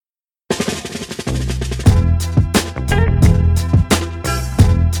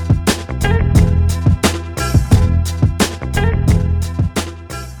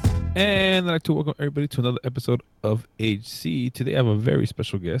I'd like to welcome everybody to another episode of HC. Today I have a very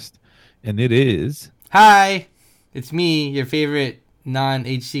special guest, and it is Hi, it's me, your favorite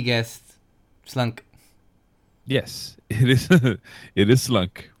non-HC guest, Slunk. yes, it is it is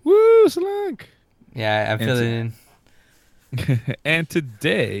Slunk. Woo, Slunk! Yeah, I'm And filling to, in. and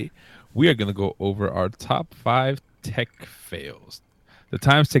today we are gonna go over our top 5 tech fails. The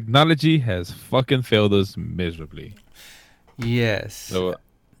times technology has fucking failed us miserably. Yes.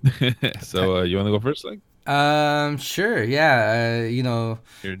 So, you want to go first, Slunk? Sure. Yeah.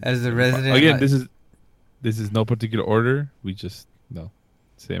 Here, As a again, resident, this is no particular order. We just no,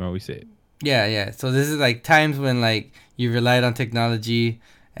 same how we say it. yeah. So this is like times when like you relied on technology,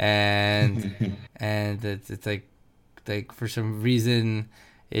 and and it's like for some reason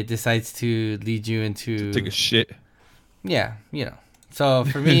it decides to lead you To take a into shit. yeah. So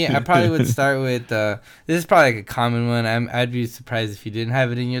for me, I probably would start with this is probably like a common one. I'd be surprised if you didn't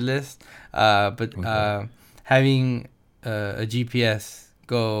have it in your list. But Okay. having a GPS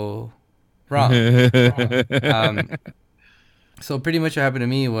go wrong. So pretty much what happened to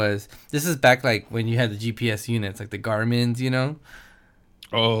me was this is back like when you had the GPS units, like the Garmin's.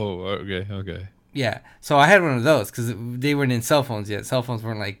 Oh, okay. Yeah. So I had one of those because they weren't in cell phones yet. Cell phones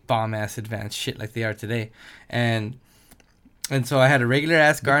weren't like bomb ass advanced shit like they are today, and so I had a regular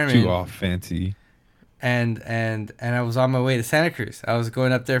ass Too Garmin. all fancy. And I was on my way to Santa Cruz. I was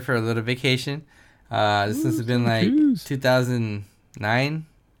going up there for a little vacation. This must Ooh, have been Santa like Cruz. 2009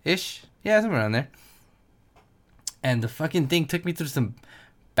 ish. Yeah, somewhere around there. And the fucking thing took me through some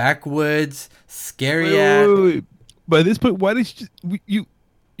backwoods, scary ass. Wait. By this point, why did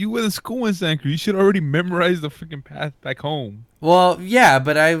you went to school in San Cruz? You should already memorize the freaking path back home. Well, yeah,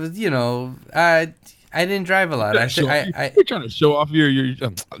 but I was, I didn't drive a lot. I You're trying to show off your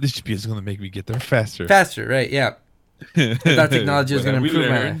this GPS is gonna make me get there faster. faster, right? Yeah. I thought technology was What gonna have we improve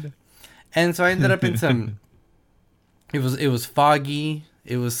my life, learned? and so I ended up in some. It was foggy.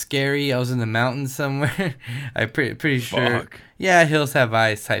 It was scary. I was in the mountains somewhere. I pretty sure. Fuck. Yeah, hills have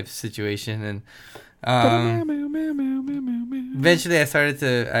eyes type situation, and um, eventually I started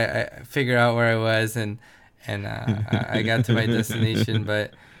to I figure out where I was, and I got to my destination.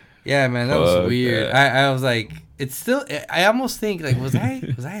 But yeah, man, that was Fuck weird. that. I was like, it's still. I almost think like, was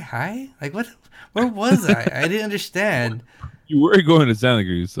I high? Like what? Where was I? I didn't understand. You were going to Santa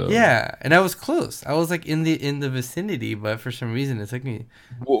Cruz, so Yeah, and I was close. I was like in the vicinity, but for some reason it took me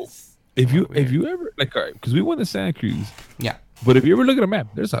well, if you weird. ever like, all right, because we went to Santa Cruz, Yeah. but if you ever look at a map,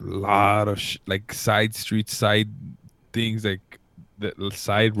 there's a lot of like side streets, side things like the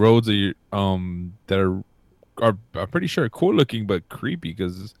side roads that are pretty sure cool looking but creepy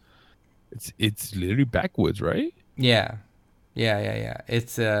because it's literally backwoods, right? Yeah. Yeah.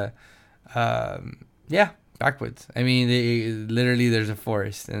 It's yeah, backwoods. I mean, literally there's a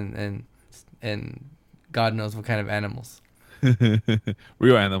forest and God knows what kind of animals.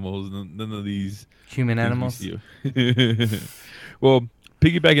 Real animals, none of these Human things we animals. see. Well,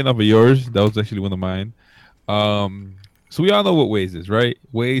 piggybacking off of yours, that was actually one of mine. So we all know what Waze is, right?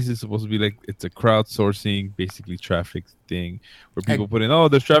 Waze is supposed to be like it's a crowdsourcing, basically traffic thing where I people put in, oh,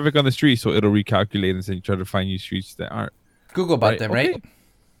 there's traffic on the street, so it'll recalculate and then try to find you streets that aren't Google bought right. them, right? Okay,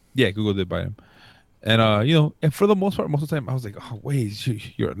 yeah, Google did buy them, and and for the most part, most of the time, I was like, oh,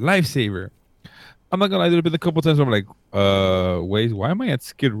 Waze, you're a lifesaver. I'm not gonna lie, there's been a couple times where I'm like, Waze, why am I at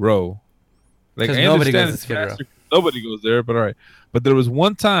Skid Row? Like Because I nobody understand goes to it's Skid Row. faster, nobody goes there, but all right. But there was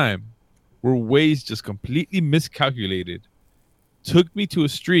one time where Waze just completely miscalculated, took me to a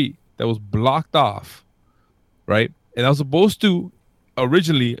street that was blocked off, right? And I was supposed to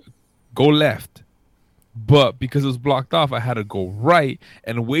originally go left, but because it was blocked off, I had to go right.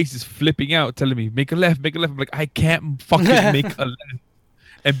 And Waze is flipping out, telling me, make a left, make a left. I'm like, I can't fucking make a left.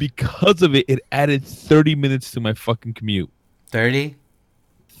 And because of it, it added 30 minutes to my fucking commute. 30?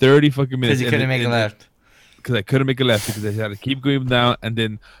 30 fucking minutes. Because you couldn't make a left. Because I couldn't make a left because I had to keep going down, and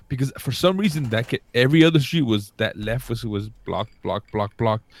then because for some reason every other street was that left was blocked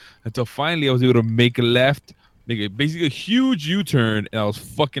until finally I was able to make a left, basically a huge U-turn, and I was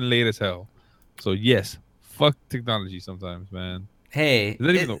fucking late as hell. So yes, fuck technology sometimes, man. Hey, Is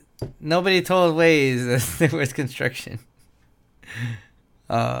that even nobody told Waze that there was construction.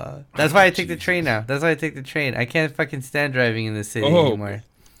 That's why I take the train now. That's why I take the train. I can't fucking stand driving in the city anymore.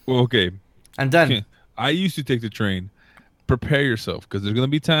 well, okay. I'm done. I used to take the train. Prepare yourself because there's gonna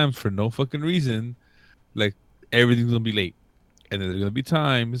be times for no fucking reason, like everything's gonna be late, and then there's gonna be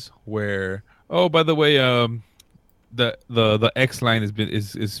times where, oh, by the way, the X line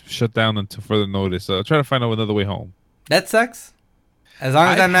is shut down until further notice. So I'll try to find out another way home. That sucks. As long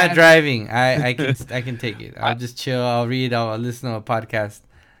as I've I'm not had- driving, I can take it. I'll just chill. I'll read. I'll listen to a podcast.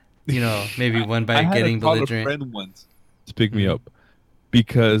 maybe one I by had to getting call a belligerent. friend once to pick me Mhm. up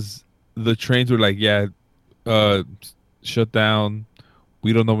because the trains were like, yeah, uh, shut down.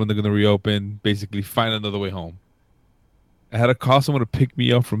 We don't know when they're gonna reopen. Basically, find another way home. I had to call someone to pick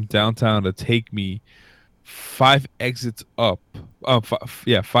me up from downtown to take me 5 exits up.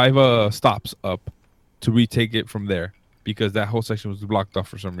 Yeah, 5 stops up to retake it from there because that whole section was blocked off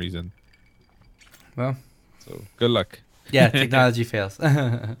for some reason. Well, So good luck. yeah, technology fails.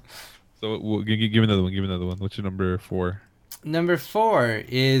 So give me another one. Give me another one. What's your number 4? Number 4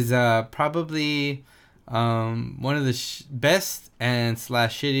 is probably one of the best and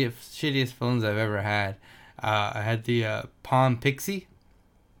slash shittiest phones I've ever had. I had the Palm Pixie.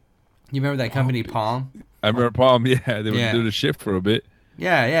 You remember that company, Palm? I remember Palm. Yeah, they were Yeah. doing a shift for a bit,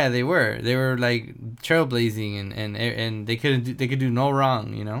 Yeah, they were. They were like trailblazing, and they could do no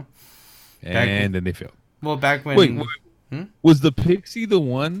wrong, Back and then they failed. back Wait, when. was the Pixie the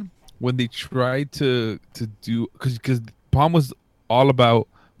one when they tried to do because Palm was all about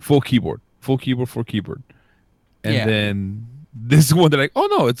full keyboard, full keyboard, and Yeah. then this one they're like, oh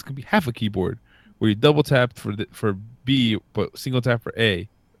no, it's gonna be half a keyboard where you double tap for B but single tap for A.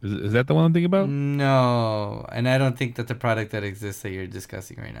 Is that the one I'm thinking about? No, and I don't think that's a product that exists that you're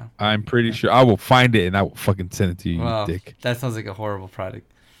discussing right now. I'm pretty sure I will find it and I will fucking send it to you, you Well, dick. that sounds like a horrible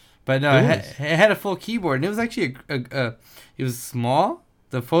product. But no, It it was. had a full keyboard, and it was actually it was small.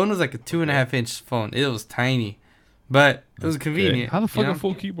 The phone was like a 2.5-inch phone. It was tiny, but it was Okay. convenient. How the fuck you a know?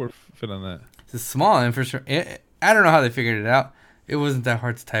 full keyboard fit on that? It's small, and for sure, I don't know how they figured it out. It wasn't that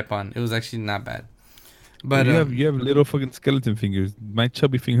hard to type on. It was actually not bad. But You have little fucking skeleton fingers. My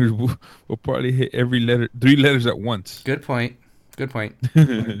chubby fingers will probably hit every letter, 3 letters at once. good point. Good point.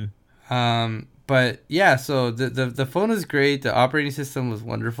 But yeah, so the phone is great. The operating system was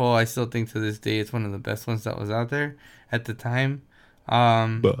wonderful. I still think to this day it's one of the best ones that was out there at the time.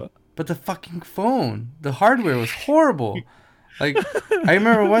 But But the fucking phone, the hardware was horrible. Like, I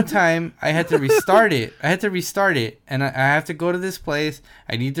remember one time I had to restart it. And I have to go to this place.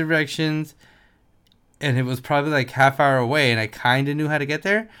 I need directions, and it was probably like half hour away, and I kind of knew how to get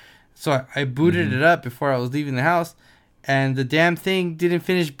there. So I booted it up before I was leaving the house, and the damn thing didn't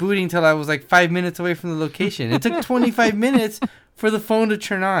finish booting till I was like 5 minutes away from the location. It took 25 minutes for the phone to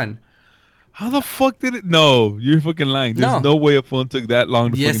turn on. how the fuck did it? No, you're fucking lying. There's No. no way a phone took that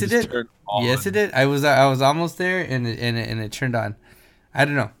long to Yes, fucking it just did. turn on. Yes, it did. I was almost there, and it turned on. I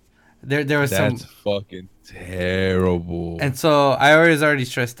don't know. There was That's some, fucking terrible. and so I was already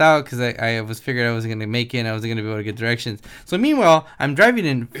stressed out because I was figured I wasn't gonna make it. And I wasn't gonna be able to get directions. So meanwhile, I'm driving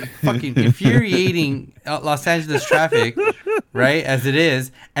in fucking infuriating Los Angeles traffic, right as it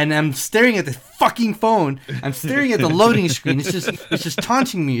is, and I'm staring at the fucking phone. I'm staring at the loading screen. It's just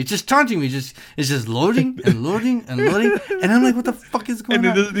taunting me. It's just loading and loading and loading, and I'm like, what the fuck is going And it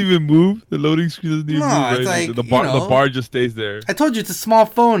on? doesn't even move. The loading screen doesn't even No, move. Right? it's like, The bar just stays there. I told you it's a small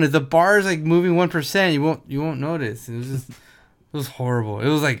phone. If the bar is like moving 1%, you won't notice. It was horrible. It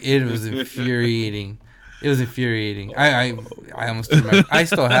was infuriating. It was infuriating. I almost threw my. I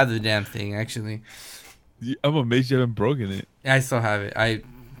still have the damn thing actually. I'm amazed you haven't broken it. I still have it.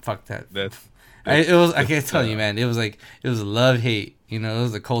 Fuck that. That's I can't tell you, man. It was a love hate. It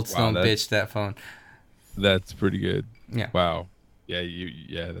was a cold stone bitch, that phone. That's pretty good. Yeah. Wow.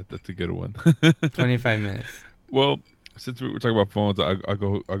 Yeah, that's a good one. 25 minutes. Well, since we're talking about phones, I'll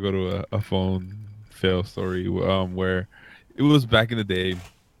go to a phone fail story where it was back in the day.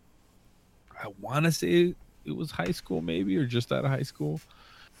 I want to say it was high school maybe or just out of high school.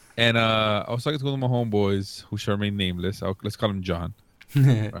 And I was talking to one of my homeboys who shall remain nameless. Let's call him John.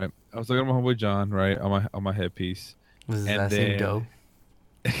 Right. I was talking to my homeboy John, right, on my headpiece. Was his And last name Doe?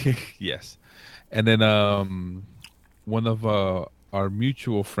 Yes. And then one of our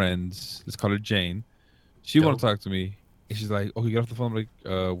mutual friends, let's call her Jane, she wanted to talk to me. And she's like, okay, get off the phone. I'm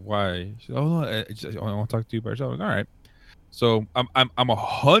like, why? She's like, oh no, I want to talk to you by yourself. I'm like, all right. So I'm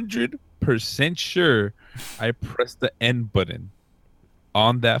 100% sure I pressed the end button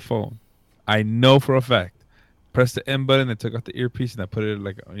on that phone. I know for a fact. Pressed the end button and took out the earpiece and I put it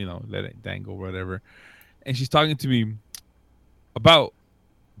like, let it dangle or whatever. And she's talking to me about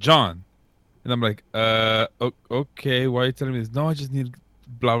John. And I'm like, okay, why are you telling me this? No, I just need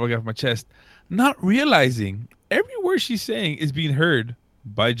blah, blah, blah off my chest. Not realizing every word she's saying is being heard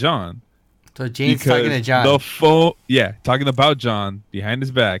by John. So Jane's talking to John. The phone, talking about John behind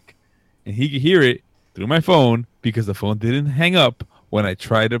his back. And he could hear it through my phone because the phone didn't hang up when I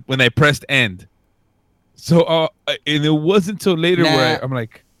pressed end. So, and it wasn't until later where I'm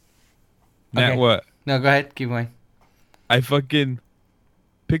like, Matt, what? No, go ahead. Keep going. I fucking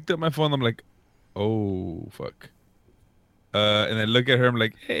picked up my phone. I'm like, oh, fuck. And I look at her. I'm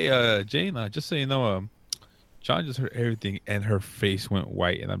like, "Hey, Jane, just so you know, John just heard everything," and her face went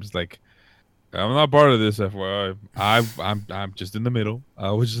white. And I'm just like, "I'm not part of this, FYI. I'm just in the middle.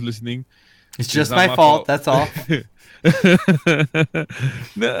 I was just listening. It's It's just not my my fault. fault." That's all.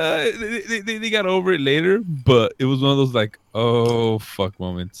 No, they got over it later, but it was one of those like, oh fuck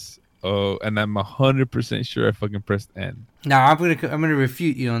moments. Oh, and I'm 100% sure I fucking pressed N. Now I'm gonna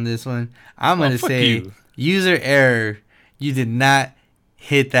refute you on this one. I'm Oh gonna fuck say you. user error. You did not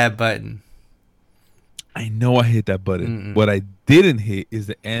hit that button. I know I hit that button. Mm-mm. What I didn't hit is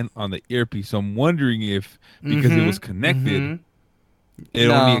the N on the earpiece. So I'm wondering if because it was Mm-hmm. connected, Mm-hmm. it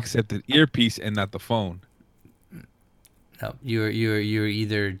only No. accepted earpiece and not the phone. No. You were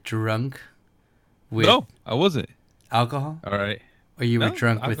either drunk with No, I wasn't. alcohol, All right. or you were No,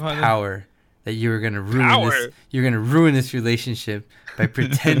 drunk with alcohol. power. That you were gonna ruin this. Power. You're gonna ruin this relationship by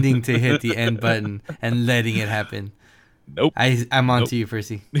pretending to hit the end button and letting it happen. Nope. I'm on Nope. to you,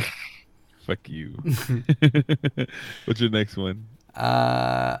 Percy. Fuck you. What's your next one?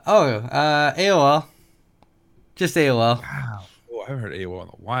 AOL. Just AOL. Wow. Oh, I haven't heard AOL in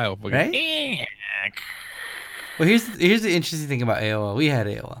a while. Fucking Right? Well, here's the interesting thing about AOL. We had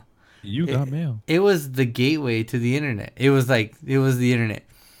AOL. You got mail. It was the gateway to the internet. It was the internet.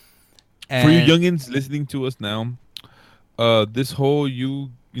 For you And youngins listening to us now, this whole you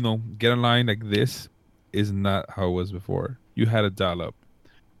know get online like this is not how it was before. You had a dial up.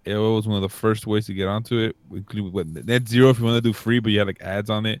 AOL was one of the first ways to get onto it, including what Net Zero if you want to do free, but you had like ads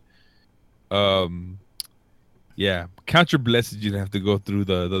on it. Um, yeah, count your blessings. You didn't have to go through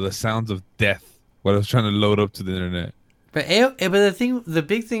the sounds of death while I was trying to load up to the internet. but the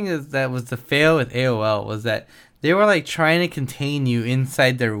big thing is that was the fail with AOL was that they were like trying to contain you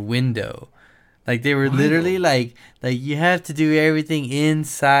inside their window. Like they were Why literally though? like you have to do everything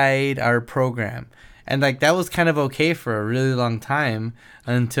inside our program. And like that was kind of okay for a really long time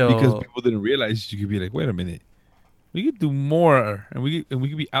Because until people didn't realize you could be like, wait a minute, we could do more, and we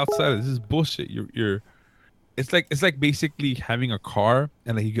could be outside. This is bullshit. You're. It's like basically having a car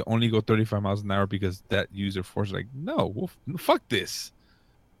and like you can only go 35 miles an hour because that user force like no, well, fuck this.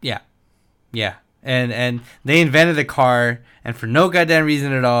 yeah. Yeah. And they invented a car and for no goddamn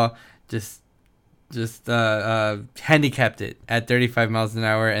reason at all just handicapped it at 35 miles an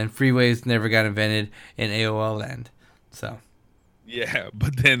hour, and freeways never got invented in AOL land. So, Yeah,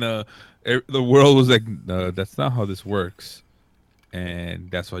 but then the world was like, no, that's not how this works, and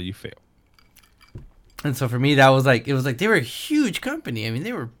that's why you fail. and so for me that was like, it was like they were a huge company. I mean,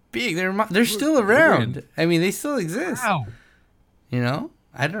 they were big. They're still They were around. I mean, they still exist. Wow. You know?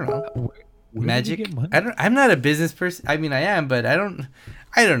 I don't know. Where did they Magic. get money? I'm not a business person. I mean, I am, but I don't know.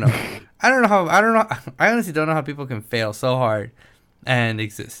 I don't know. I honestly don't know how people can fail so hard and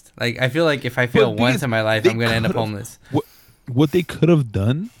exist. Like, I feel like if I fail But the thing once is, in my life, they I'm gonna end up could've- homeless. What they could have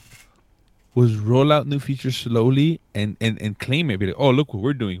done was roll out new features slowly and claim it. Be like, oh, look what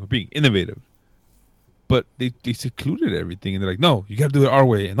we're doing. We're being innovative. But they secluded everything, and they're like, no, you got to do it our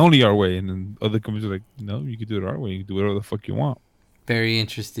way and only our way. And then other companies are like, no, you can do it our way. You can do whatever the fuck you want. Very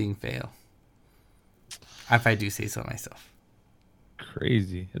interesting fail, if I do say so myself.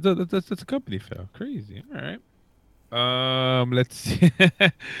 Crazy. That's a company fail. Crazy. All right. Let's see.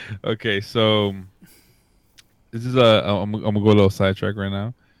 Okay, so this is I'm gonna go a little sidetrack right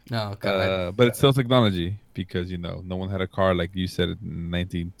now. No, God. But it's still technology because you know no one had a car like you said in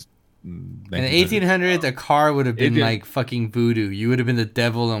 19. In the 1800s, a car would have been 18 like fucking voodoo. You would have been the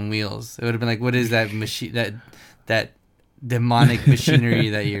devil on wheels. It would have been like, what is that machine? That demonic machinery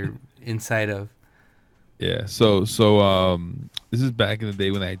that you're inside of. Yeah. So this is back in the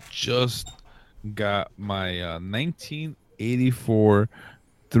day when I just got my 1984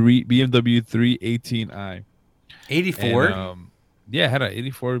 BMW 318i. 84. And, yeah, I had an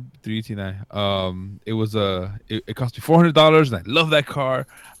 84 318i. It was it cost me $400, and I love that car.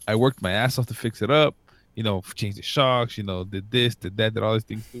 I worked my ass off to fix it up. You know, changed the shocks. You know, did this, did that, did all these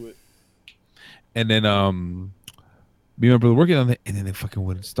things to it. And then me and my brother working on it, and then it fucking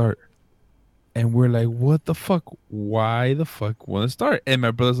wouldn't start. And we're like, what the fuck? Why the fuck won't it start? And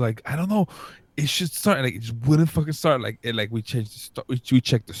my brother's like, I don't know. It should start. Like it just wouldn't fucking start. Like it, like we changed the start. We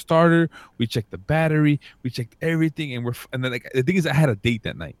checked the starter. We checked the battery. We checked everything. And and then like the thing is, I had a date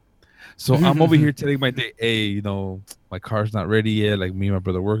that night. So I'm over here telling my date, hey, you know, my car's not ready yet. Like me and my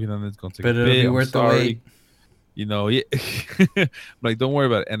brother working on it. It's gonna take But a it'll bit. be I'm worth the sorry. wait. You know, yeah. I'm like, don't worry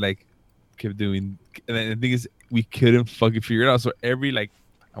about it. And like kept doing. And then the thing is, we couldn't fucking figure it out. So every like,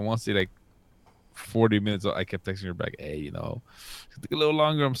 I want to say like 40 minutes, I kept texting her back, hey, you know, it took a little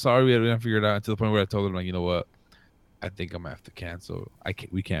longer. I'm sorry, we haven't figured it out. To the point where I told her, like, you know what? I think I'm gonna have to cancel.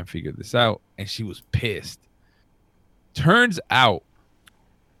 We can't figure this out. And she was pissed. Turns out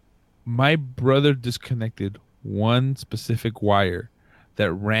my brother disconnected one specific wire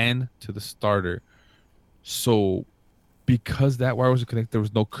that ran to the starter. So because that wire wasn't connected, there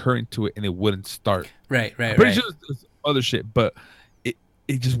was no current to it and it wouldn't start. Right. I'm pretty sure there's other shit, but it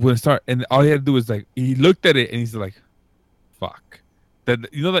just wouldn't start. And all he had to do was like he looked at it and he's like, fuck.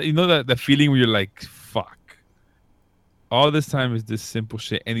 That feeling where you're like, fuck. All this time is this simple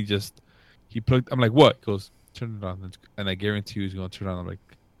shit, and he plugged. I'm like, what? He goes, turn it on, and I guarantee you he's gonna turn on. I'm like,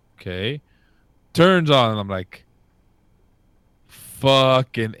 okay. Turns on, and I'm like,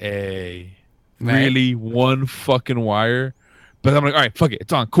 fucking A. Right. Really, one fucking wire? But I'm like, all right, fuck it,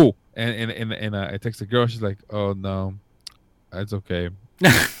 it's on, cool. And I text the girl. She's like, oh no, that's okay.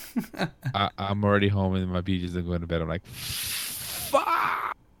 I'm already home and my beach isn't going to bed. I'm like,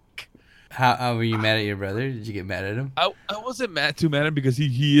 fuck. How were you mad at your brother? Did you get mad at him? I wasn't too mad at him because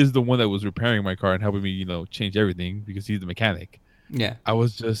he is the one that was repairing my car and helping me, change everything because he's the mechanic. Yeah. I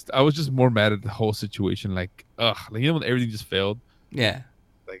was just more mad at the whole situation. Like, ugh, like when everything just failed. Yeah.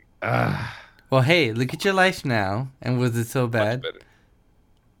 Like, Well, hey, look at your life now. And was it so bad?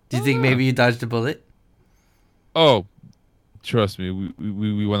 Do you think maybe you dodged a bullet? Oh, trust me,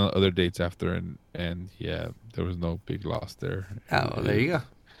 we went on other dates after, and yeah, there was no big loss there. Oh, well, there you go.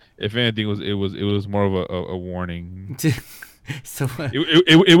 If anything, it was more of a warning. So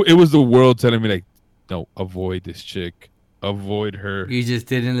it was the world telling me like, no, avoid this chick, avoid her. You just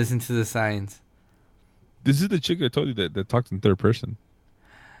didn't listen to the signs. This is the chick I told you that talks in third person.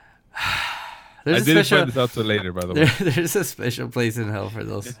 I didn't find this out till later, by the way. There's a special place in hell for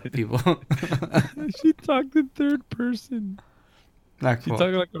those people. She talked in third person. Not cool. She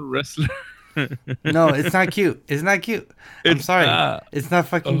talking like a wrestler. No, it's not cute. It's not cute. I'm sorry. Not. It's not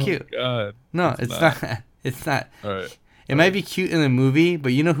fucking cute. God. No, it's not. It's not. All right. It might be cute in a movie,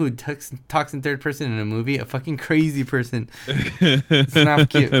 but you know who talks in third person in a movie? A fucking crazy person. It's not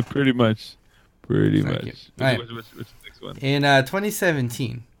cute. Pretty much. Pretty much. What's the next one? In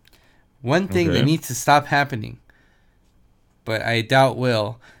 2017, one thing that needs to stop happening, but I doubt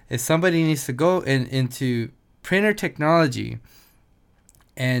will, is somebody needs to go into printer technology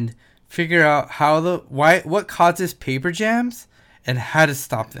and figure out what causes paper jams and how to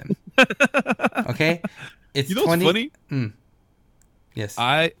stop them. Okay? It's what's funny? Yes.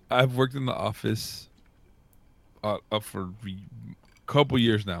 I've worked in the office for a couple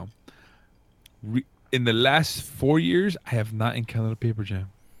years now. In the last 4 years, I have not encountered a paper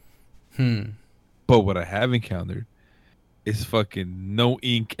jam. But what I have encountered is fucking no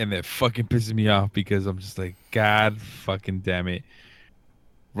ink, and that fucking pisses me off because I'm just like, God fucking damn it.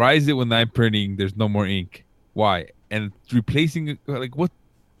 Why is it when I'm printing, there's no more ink? Why? And replacing, like, what?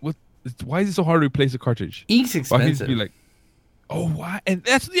 Why is it so hard to replace a cartridge? Ink's expensive. Why can't it be like, oh, why? And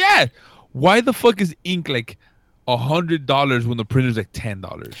why the fuck is ink like $100 when the printer's like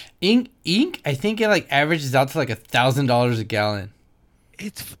 $10? Ink, I think it like averages out to like $1,000 a gallon.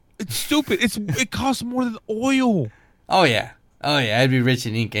 It's stupid. It costs more than oil. Oh yeah. I'd be rich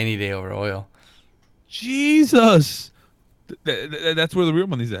in ink any day over oil. Jesus. That's where the real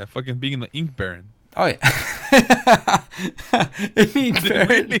money's at. Fucking being the ink baron. Oh yeah. Ink baron.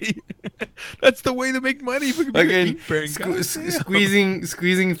 Really? That's the way to make money. Fucking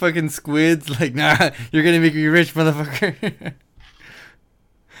squeezing fucking squids. Like, nah, you're gonna make me rich, motherfucker.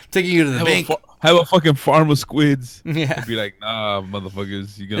 Taking you to the bank. Have a fucking farm of squids. Yeah. And be like, nah,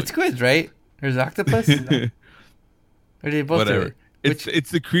 motherfuckers. It's squids, right? There's octopus. Or they both? Whatever.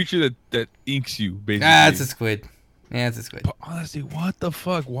 It's the creature that inks you, basically. It's a squid. Yeah, it's a squid. But honestly, what the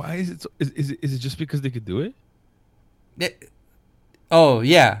fuck? Why is it? Is it just because they could do it? Oh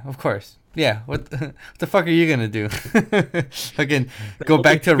yeah, of course. Yeah. What the fuck are you gonna do? Fucking go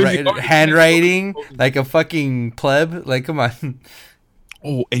back to handwriting like a fucking pleb? Like, come on.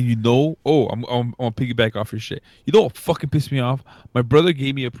 Oh, and I'm gonna piggyback off your shit. You know what fucking pissed me off? My brother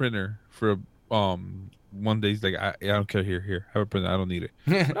gave me a printer for one day. He's like, I don't care. Here, have a printer. I don't need it.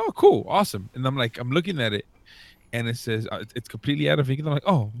 Oh, cool, awesome. And I'm looking at it, and it says it's completely out of ink. And I'm like,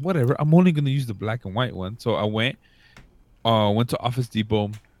 oh, whatever. I'm only gonna use the black and white one. So I went to Office Depot,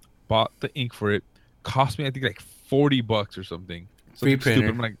 bought the ink for it. Cost me I think like $40 or something. Free printer.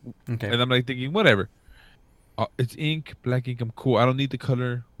 I'm like, okay. And I'm like thinking, whatever. It's ink, black ink. I'm cool. I don't need the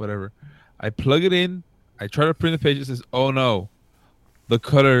color, whatever. I plug it in. I try to print the page. It says, oh no, the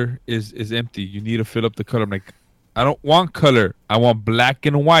color is empty. You need to fill up the color. I'm like, I don't want color. I want black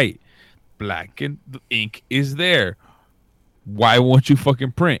and white. Black and the ink is there. Why won't you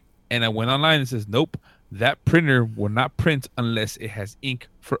fucking print? And I went online and it says, nope, that printer will not print unless it has ink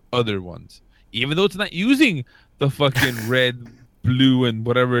for other ones. Even though it's not using the fucking red, blue, and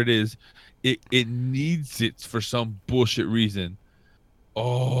whatever it is. it needs it for some bullshit reason.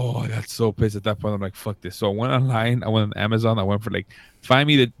 Oh, I got so pissed at that point. I'm like, fuck this. So I went online. I went on Amazon. I went for like, find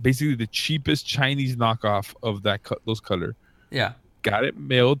me basically the cheapest Chinese knockoff of those color. Yeah. Got it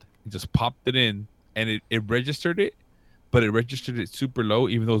mailed. And just popped it in, and it registered it, but it registered it super low,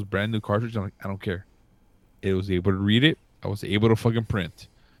 even though it was brand new cartridge. I'm like, I don't care. It was able to read it. I was able to fucking print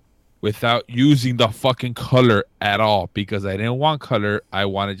without using the fucking color at all because I didn't want color. I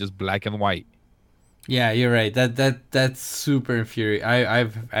wanted just black and white. Yeah, you're right. That's super infuriating.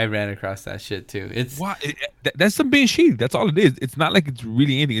 I ran across that shit too. It's that's some being shady. That's all it is. It's not like it's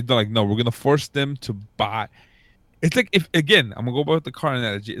really anything. It's not like, no, we're gonna force them to buy. It's like, if again, I'm gonna go back with the car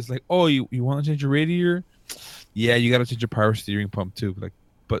analogy. It's like, oh, you want to change your radiator? Yeah, you gotta change your power steering pump too. Like,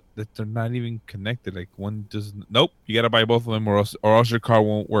 but they're not even connected. Like, one doesn't. Nope, you gotta buy both of them, or else your car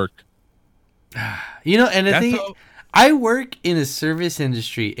won't work. You know, and the thing, I work in a service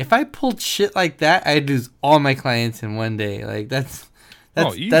industry. If I pulled shit like that, I'd lose all my clients in one day. Like that's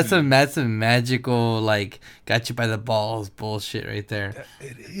a magical, like, got you by the balls bullshit right there.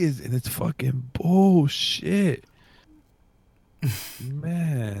 It is, and it's fucking bullshit.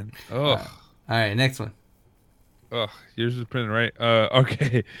 Man. Oh. All right, next one. Oh, yours is printed, right?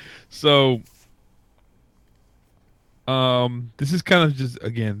 Okay. So this is kind of just,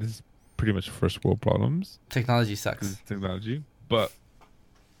 again, this is pretty much first world problems. Technology sucks. Technology. But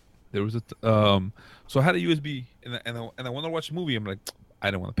there was so I had a USB and I wanted to watch a movie. I'm like, I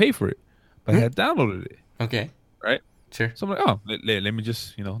didn't want to pay for it. But I had downloaded it. Okay. Right? Sure. So I'm like, oh, let me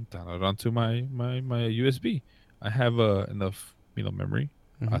just, download it onto my USB. I have enough, memory.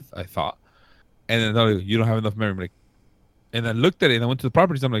 I thought. And then they're like, you don't have enough memory. I'm like, and I looked at it and I went to the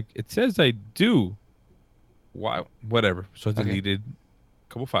properties. I'm like, it says I do. Why? Whatever. So I deleted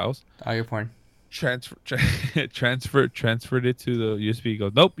a couple files. All your porn. Transferred it to the USB. He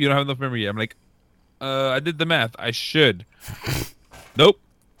goes, nope, you don't have enough memory yet. I'm like, I did the math. I should. Nope.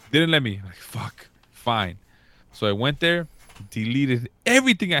 Didn't let me. I'm like, fuck. Fine. So I went there, deleted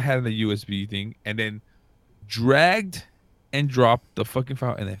everything I had in the USB thing, and then dragged and dropped the fucking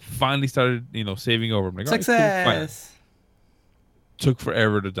file, and then finally started, saving over. I'm like, success. Right, cool, took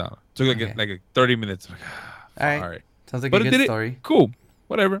forever to download. Took like 30 minutes. Like, all right. Sounds like a good story. Cool.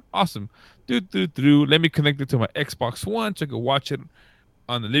 Whatever. Awesome. Let me connect it to my Xbox One so I could watch it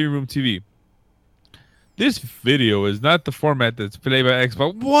on the living room TV. This video is not the format that's played by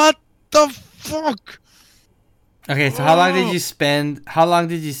Xbox. What the fuck? Okay, so how long did you spend? How long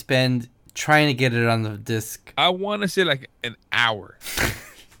did you spend trying to get it on the disc? I want to say like an hour.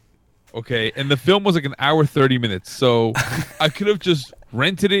 Okay, and the film was like an hour 30 minutes, so I could have just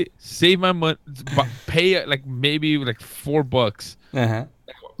rented it, save my money, pay like maybe like $4.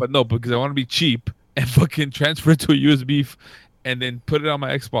 But no, because I want to be cheap and fucking transfer it to a USB and then put it on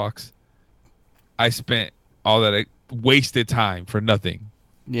my Xbox. I spent all that wasted time for nothing.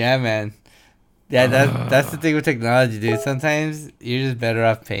 Yeah, man. Yeah, that's the thing with technology, dude. Sometimes you're just better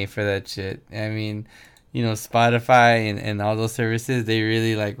off paying for that shit. I mean, Spotify and all those services, they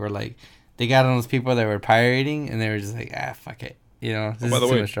really they got on those people that were pirating, and they were just like, fuck it. This is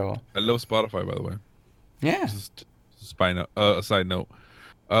too much trouble. I love Spotify, by the way. Yeah. Just a side note.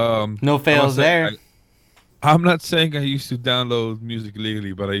 No fails there. I'm not saying I used to download music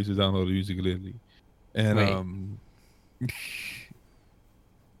illegally, but I used to download music illegally. And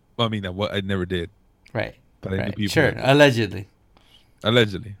I mean, I never did. Right. But I knew people. Sure, allegedly.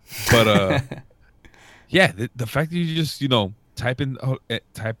 But yeah, the fact that you just type in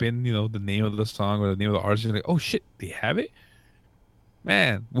the name of the song or the name of the artist, you're like, oh shit, they have it.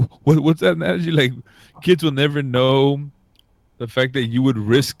 Man, what's that analogy? Like, kids will never know the fact that you would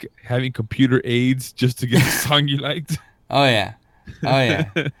risk having computer aids just to get a song you liked. Oh yeah.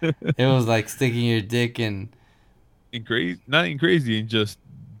 It was like sticking your dick in crazy, not in crazy, in just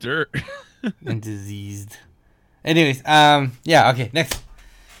dirt. And diseased. Anyways, yeah, okay, next.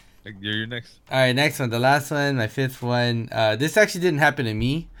 You're next. All right, next one, the last one, my fifth one. This actually didn't happen to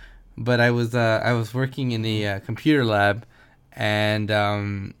me, but I was working in a computer lab, and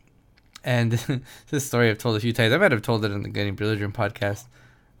this story I've told a few times. I might have told it on the Getting Belligerent podcast,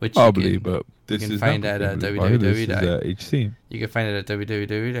 which probably, but this you can find at www.hc. You can find it at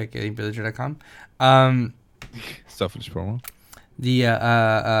www.gettingbelligerent.com. Selfish promo.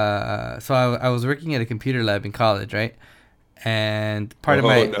 So I was working at a computer lab in college, right? And part of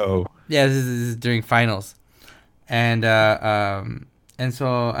my this is during finals, and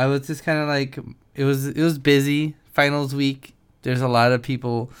so I was just kind of like, it was busy, finals week. There's a lot of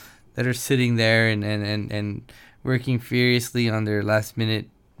people that are sitting there and working furiously on their last minute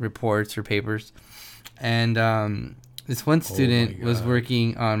reports or papers, and This one student was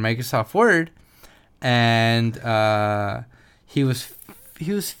working on Microsoft Word, and he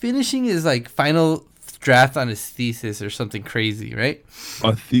was finishing his like final draft on his thesis or something crazy, right?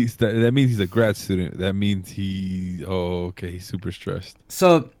 A thesis, that means he's a grad student. That means he's super stressed.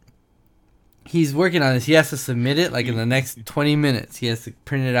 So he's working on this. He has to submit it like in the next 20 minutes. He has to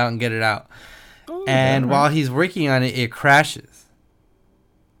print it out and get it out. And while he's working on it, it crashes.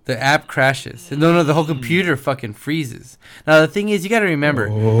 The app crashes. No, the whole computer fucking freezes. Now the thing is, you got to remember.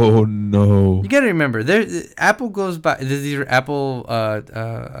 Oh no! You got to remember. Apple goes by. These are Apple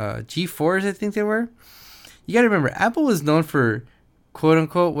G4s, I think they were. You got to remember, Apple was known for, quote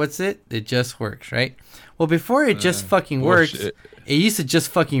unquote, what's it? It just works, right? Well, before it just fucking works, it used to just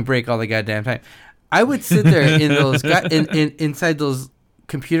fucking break all the goddamn time. I would sit there in those inside those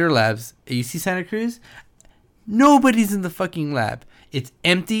computer labs at UC Santa Cruz. Nobody's in the fucking lab. It's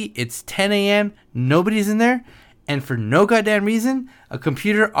empty. It's 10 a.m. Nobody's in there. And for no goddamn reason, a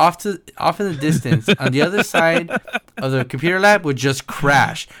computer off in the distance on the other side of the computer lab would just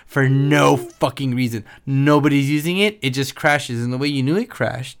crash for no fucking reason. Nobody's using it. It just crashes. And the way you knew it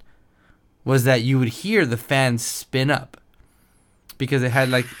crashed was that you would hear the fan spin up, because it had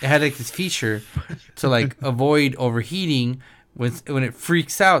like this feature to like avoid overheating. When it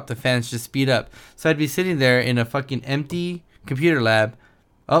freaks out, the fans just speed up. So I'd be sitting there in a fucking empty computer lab.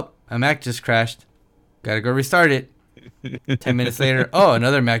 Oh, a Mac just crashed. Gotta go restart it. 10 minutes later, oh,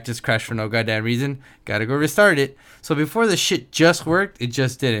 another Mac just crashed for no goddamn reason. Gotta go restart it. So before the shit just worked, it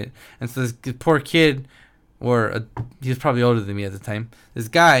just didn't. And so this poor kid, he was probably older than me at the time. This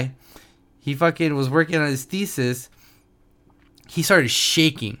guy, he fucking was working on his thesis. He started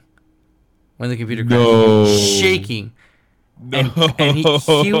shaking when the computer crashed. No. Shaking. No. And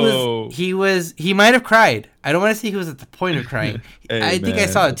he might have cried. I don't want to say he was at the point of crying. I think I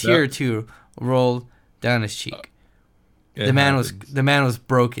saw a tear or two roll down his cheek. The man was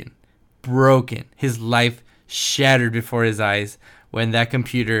broken. His life shattered before his eyes when that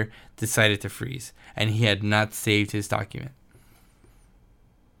computer decided to freeze, and he had not saved his document.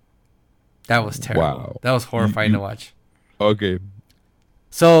 That was terrible. Wow. That was horrifying to watch. Okay.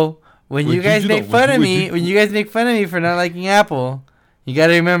 So when you guys make fun of me for not liking Apple, you got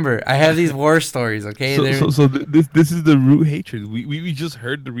to remember, I have these war stories. Okay. So this is the root hatred. We just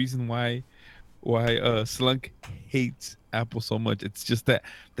heard the reason why Slunk hates Apple so much. It's just that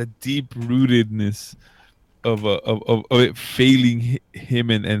deep rootedness of it failing him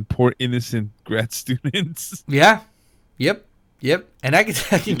and poor innocent grad students. Yeah. Yep. And I can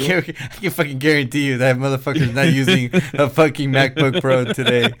fucking guarantee you that motherfucker's not using a fucking MacBook Pro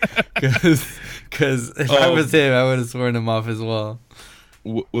today. Because if I was him, I would have sworn him off as well.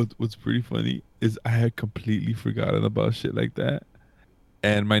 What's pretty funny is I had completely forgotten about shit like that.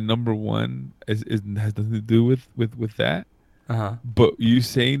 And my number one has nothing to do with that. Uh-huh. But you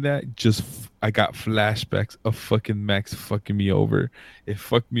saying that, I got flashbacks of fucking Max fucking me over. It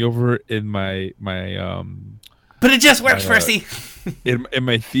fucked me over in my But it just works, Percy. in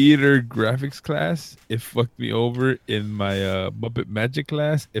my theater graphics class, it fucked me over. In my Muppet Magic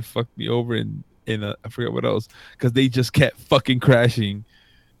class, it fucked me over. In I forget what else, because they just kept fucking crashing.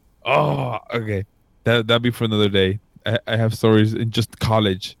 Oh, okay. That'll be for another day. I have stories in just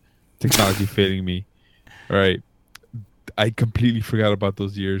college, technology failing me. All right. I completely forgot about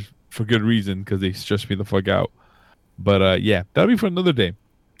those years for good reason, because they stressed me the fuck out. But yeah, that'll be for another day.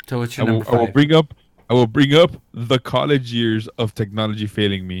 So what's your number 5? I will bring up the college years of technology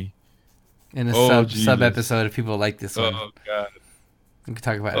failing me. In a sub episode, if people like this one. Oh god. We can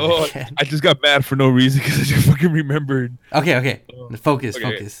talk about it again. I just got mad for no reason because I just fucking remembered. Okay. Focus.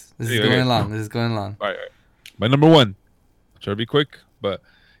 This is going long. All right. My number 1. Try to be quick,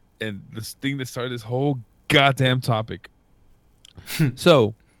 and this thing that started this whole goddamn topic.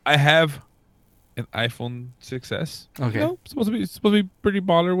 So I have an iPhone 6s. Okay. Supposed to be pretty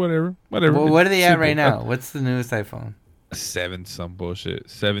baller, whatever. Well, what are they at right now? What's the newest iPhone? 7 some bullshit.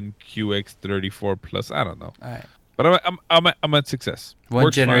 7QX34 Plus. I don't know. All right. But I'm at 6s.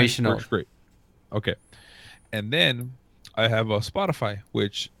 One generation old. Works great. Okay. And then I have a Spotify,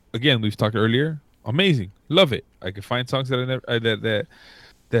 which again we've talked earlier. Amazing. Love it. I can find songs that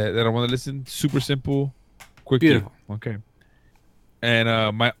I want to listen. Super simple, quick. Beautiful. Okay. And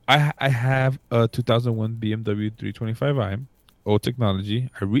I have a 2001 BMW 325i, old technology.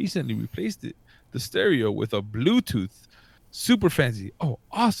 I recently replaced the stereo with a Bluetooth, super fancy. Oh,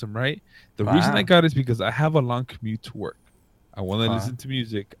 awesome, right? The reason I got it is because I have a long commute to work. I want to listen to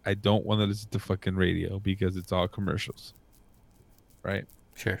music. I don't want to listen to fucking radio because it's all commercials, right?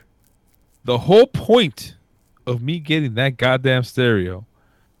 Sure. The whole point of me getting that goddamn stereo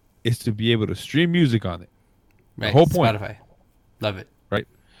is to be able to stream music on it. The Right. whole point, Spotify. Love it. right?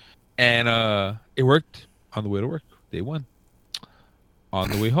 And it worked on the way to work, day one. On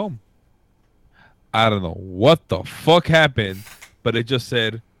the way home, I don't know what the fuck happened, but it just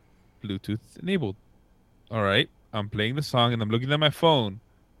said Bluetooth enabled. All right, I'm playing the song and I'm looking at my phone,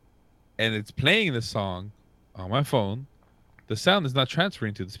 and it's playing the song on my phone. The sound is not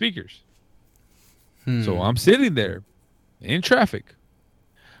transferring to the speakers. So I'm sitting there in traffic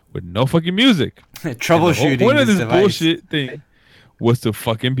with no fucking music. Troubleshooting The whole point of this this device. bullshit thing was to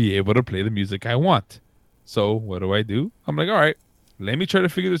fucking be able to play the music I want. So what do? I'm like, all right, let me try to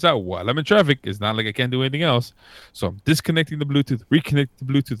figure this out while I'm in traffic. It's not like I can't do anything else. So I'm disconnecting the Bluetooth, reconnecting the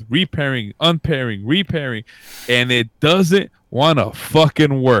Bluetooth, repairing, unpairing, repairing, and it doesn't want to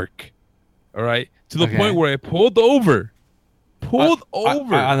fucking work. All right, to the point where I pulled over.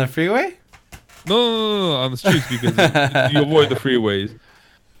 On the freeway? No, on the streets because you avoid the freeways.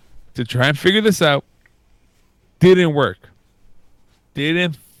 To try and figure this out, didn't work.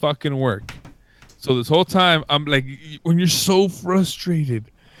 Didn't fucking work. So this whole time, I'm like, when you're so frustrated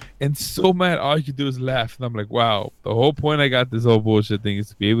and so mad, all you can do is laugh. And I'm like, wow, the whole point I got this whole bullshit thing is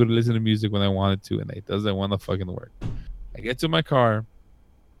to be able to listen to music when I wanted to, and it doesn't want to fucking work. I get to my car.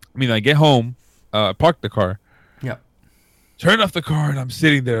 I get home, park the car. Yep. Turn off the car, and I'm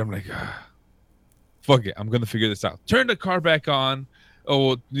sitting there. I'm like, fuck it, I'm gonna figure this out. Turn the car back on. Oh,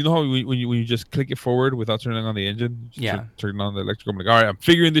 well, you know how when you just click it forward without turning on the engine? Turn on the electrical. I'm like, all right, I'm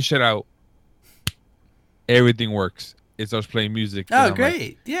figuring this shit out. Everything works. It starts playing music. Oh,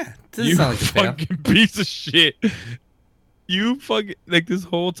 great. Yeah. You fucking piece of shit. You fucking, like, this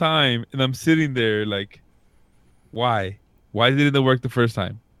whole time, and I'm sitting there like, why? Why didn't it work the first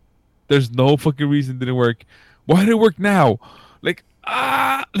time? There's no fucking reason it didn't work. Why did it work now? Like,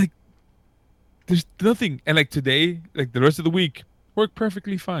 there's nothing. And like today, like the rest of the week, worked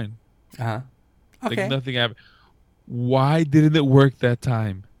perfectly fine. Okay. Like nothing happened. Why didn't it work that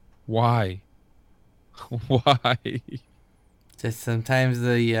time? Why? Why? Just sometimes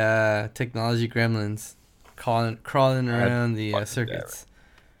the technology gremlins crawling around the circuits.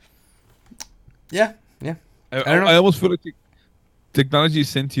 Yeah. I almost feel like technology is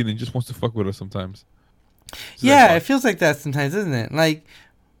sentient and just wants to fuck with us sometimes. It feels like that sometimes, doesn't it? Like,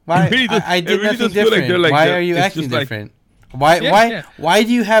 why? I did nothing different. Like why are you acting different? Why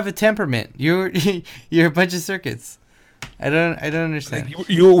do you have a temperament? You're a bunch of circuits. I don't understand. Like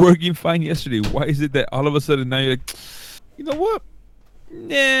you were working fine yesterday. Why is it that all of a sudden now you're like, you know what?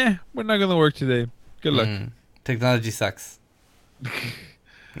 Nah, we're not gonna work today. Good luck. Technology sucks.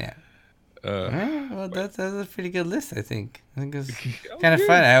 Yeah. Well, that's a pretty good list. I think it's kind of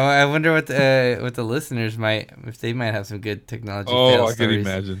fun. I wonder what the listeners if they might have some good technology. Oh, I can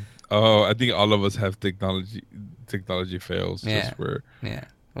imagine. Oh, I think all of us have technology fails. Yeah. Just where. Yeah.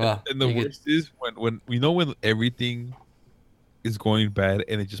 Well, and the worst is when everything is going bad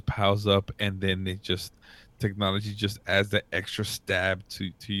and it just piles up, and then technology just adds that extra stab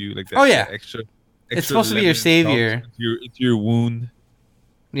to you, like that. Oh yeah. That extra it's supposed to be your savior. Into your wound.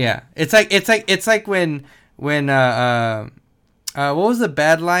 Yeah, it's like when what was the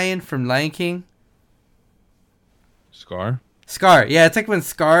bad lion from Lion King? Scar. Yeah, it's like when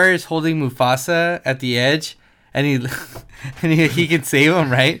Scar is holding Mufasa at the edge, and he can save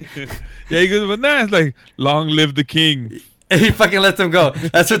him, right? Yeah, he goes, but nah, it's like long live the king. And he fucking lets him go.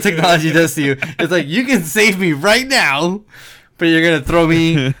 That's what technology does to you. It's like, you can save me right now, but you're gonna throw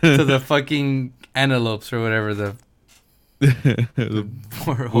me to the fucking antelopes or whatever the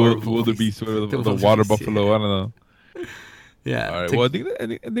wildebeest, the water buffalo. Yeah. I don't know. Yeah. All right. Well, I think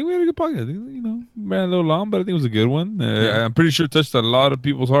we had a good podcast. I think, ran a little long, but I think it was a good one. I'm pretty sure it touched a lot of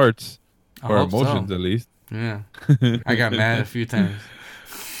people's hearts or emotions, at least. Yeah. I got mad a few times.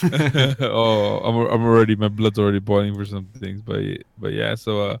 I'm already, my blood's already boiling for some things, but yeah.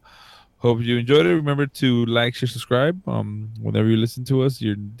 So hope you enjoyed it. Remember to like, share, subscribe. Whenever you listen to us,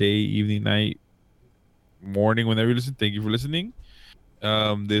 your day, evening, night, morning, whenever you listen. Thank you for listening.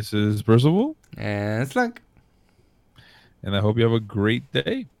 This is Percival and Slunk, and I hope you have a great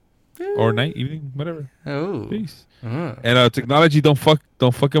day or night, evening, whatever. Oh, peace. And technology, don't fuck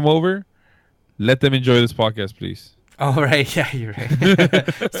them over. Let them enjoy this podcast, please. Oh, right. Yeah, you're right.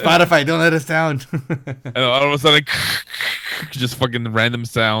 Spotify, don't let us down. And all of a sudden, just fucking random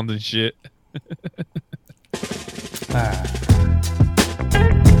sound and shit.